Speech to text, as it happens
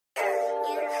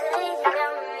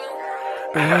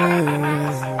Purp.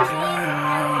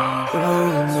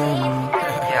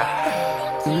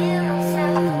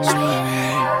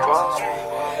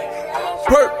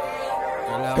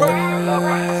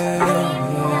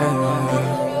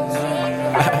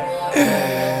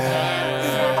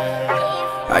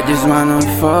 I just wanna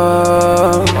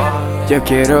fuck, yo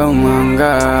quiero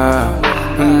manga.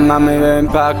 Mami ven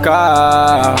pa'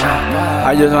 acá.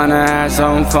 I just wanna have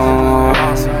some fun,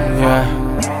 yeah.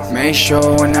 Make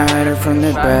sure when I hit her from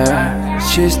the back,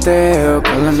 she's still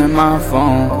calling in my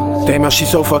phone. Damn, yo, she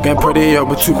so fucking pretty, yo,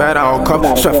 but too bad I don't come.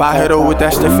 So if I hit her with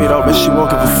that stiffy though, but she won't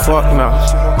give a fuck now.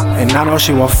 And I know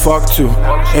she won't fuck too.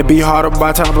 It be harder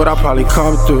by time, but I'll probably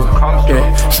come through.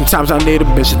 Yeah, sometimes I need a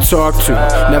bitch to talk to.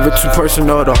 Never too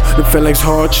personal though, the feelings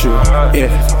haunt you. Yeah,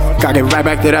 gotta get right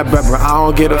back to that bread, bro. I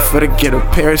don't get her for the get her.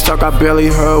 Parents talk, I barely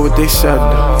heard what they said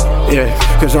though. Yeah,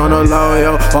 cause on the low,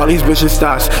 yo, all these bitches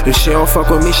thoughts. If she don't fuck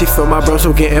with me, she feel my bro,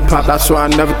 so getting popped. That's why I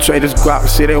never trade this guap.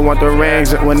 See, they want the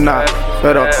rings and whatnot.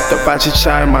 Pero te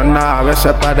pachicha en my knob.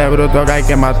 Ese cerebro dog hay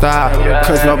que matar.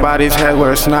 Cause nobody's head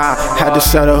where it's not. Had to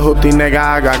sell the hoopty nigga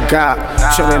I got.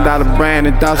 $1 trillion brand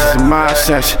and thousands in my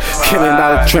sense. $1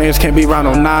 billion dreams can't be around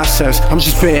no nonsense. I'm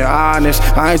just being honest,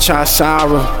 I ain't trying to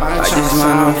sound real. I just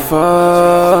wanna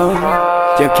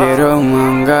fuck, yo quiero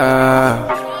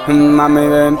manga. Mami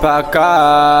ven pa'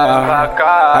 acá.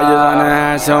 I just wanna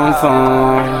have some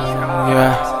fun,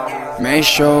 yeah. Make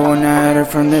sure when I hit her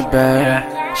from the back,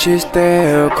 she's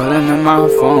still calling in my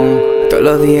phone. Todos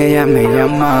los días ella me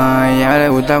llama, ella le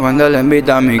gusta cuando le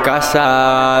invito a mi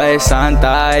casa. De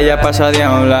santa ella pasa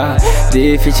diabla,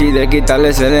 difícil de quitarle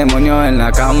ese demonio en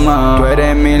la cama. Tú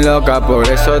eres mi loca, por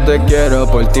eso te quiero.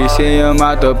 Por ti si yo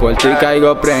mato, por ti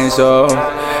caigo preso.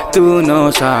 Tú no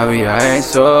sabías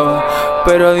eso,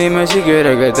 pero dime si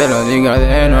quieres que te lo diga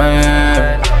de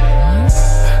nuevo.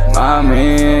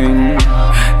 Mami,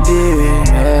 dime,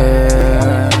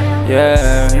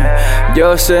 yeah.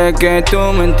 Yo sé que tú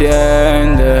me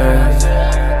entiendes.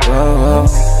 Oh,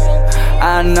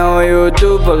 I know you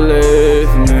do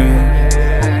believe me,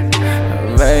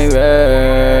 baby.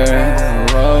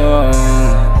 Oh,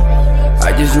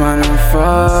 I just wanna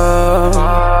fuck,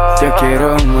 yo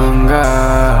quiero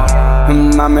manga.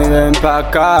 Mami ven pa'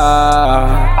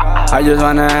 acá. I just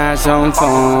wanna have some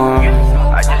fun.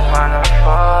 I just wanna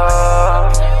fuck.